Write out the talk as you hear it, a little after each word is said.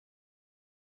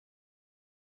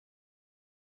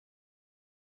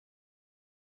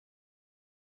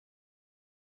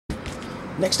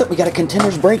Next up, we got a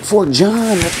Contenders break for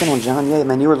John. What's going on, John? Yeah,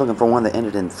 man, you were looking for one that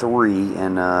ended in 3,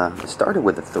 and it started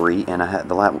with a 3, and I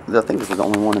had I think this was the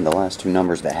only one in the last two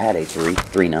numbers that had a 3,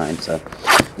 3-9, so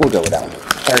we'll go with that one.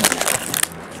 39.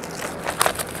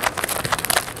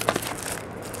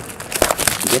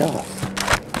 Get off.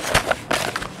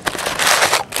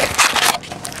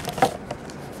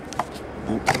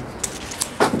 Okay.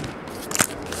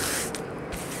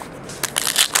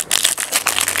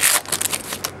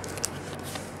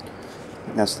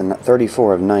 That's the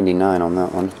 34 of 99 on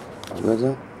that one. What is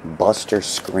it? Buster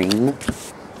Screen.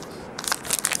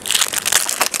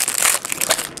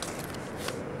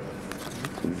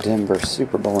 Denver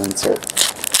Super Bowl insert.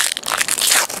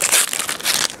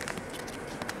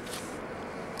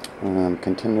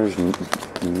 Contenders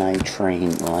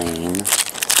Nitrain Lane.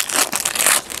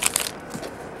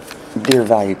 Deer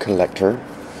Value Collector.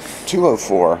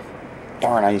 204.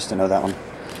 Darn, I used to know that one.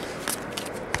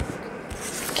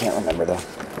 Can't remember though.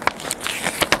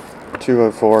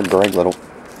 204, Greg Little.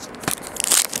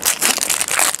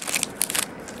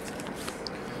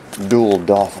 Dual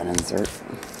Dolphin insert.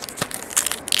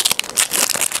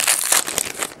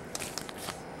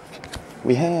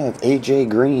 We have AJ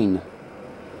Green.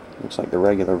 Looks like the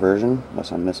regular version,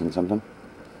 unless I'm missing something.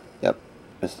 Yep,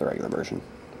 it's the regular version.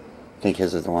 I think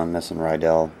his is the one missing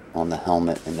Rydell on the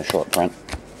helmet in the short print.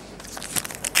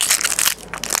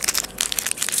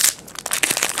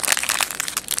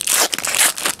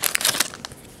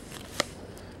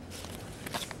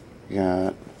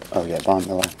 Got, oh yeah, Von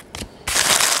Miller.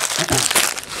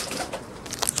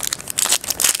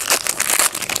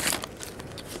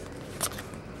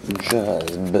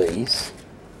 Just base.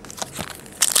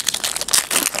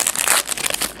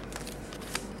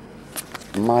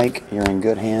 Mike, you're in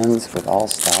good hands with all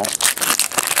stock.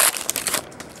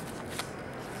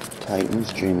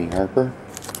 Titans, Jamie Harper.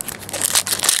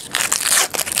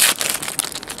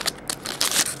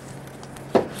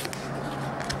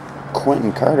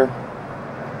 Quentin Carter.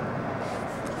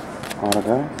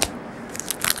 Autograph.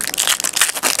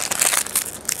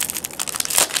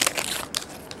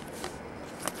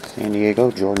 San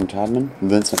Diego, Jordan Todman.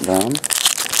 Vincent Brown.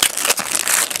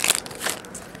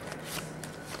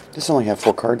 This only have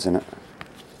 4 cards in it.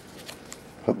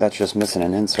 Hope that's just missing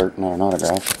an insert, not an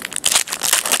autograph.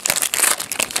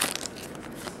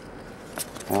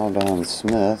 Aldon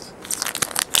Smith.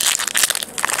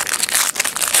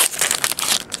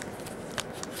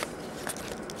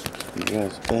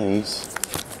 Just base.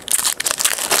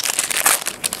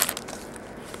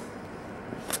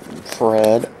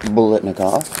 Fred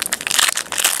Blitnikoff.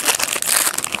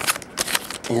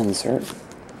 Insert.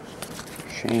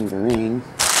 Shane Vereen.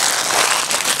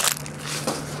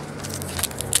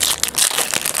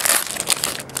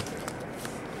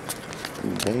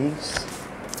 Base.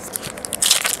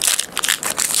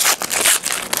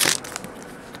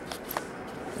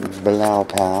 Blau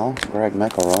Powell. Greg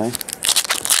McElroy.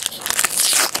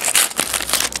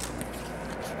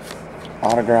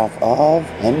 Autograph of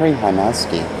Henry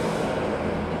Hynoski.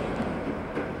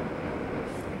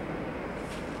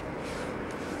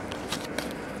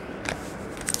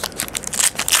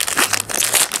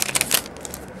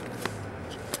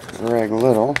 Greg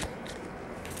Little.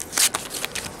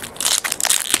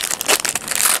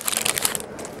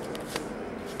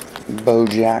 Bo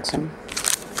Jackson.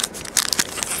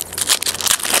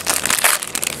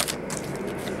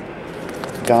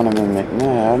 Donovan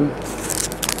McNabb.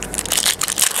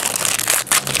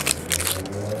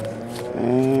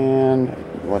 And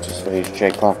what's his face?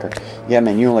 Jay Clocker. Yeah,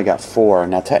 man, you only got 4.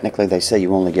 Now, technically, they say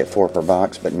you only get 4 per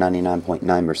box, but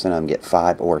 99.9% of them get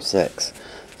 5 or 6.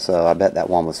 So I bet that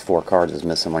one was 4 cards is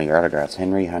missing one of your autographs.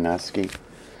 Henry Hynoski,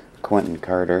 Quentin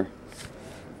Carter,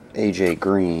 AJ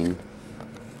Green,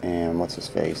 and what's his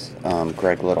face?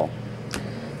 Greg Little.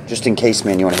 Just in case,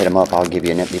 man, you want to hit them up, I'll give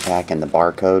you an empty pack and the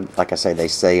barcode. Like I say, they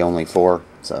say only 4,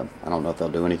 so I don't know if they'll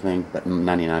do anything, but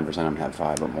 99% of them had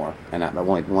 5 or more. And that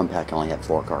only one pack only had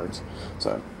 4 cards.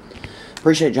 So,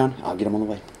 appreciate it, John. I'll get them on the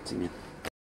way. See you, man.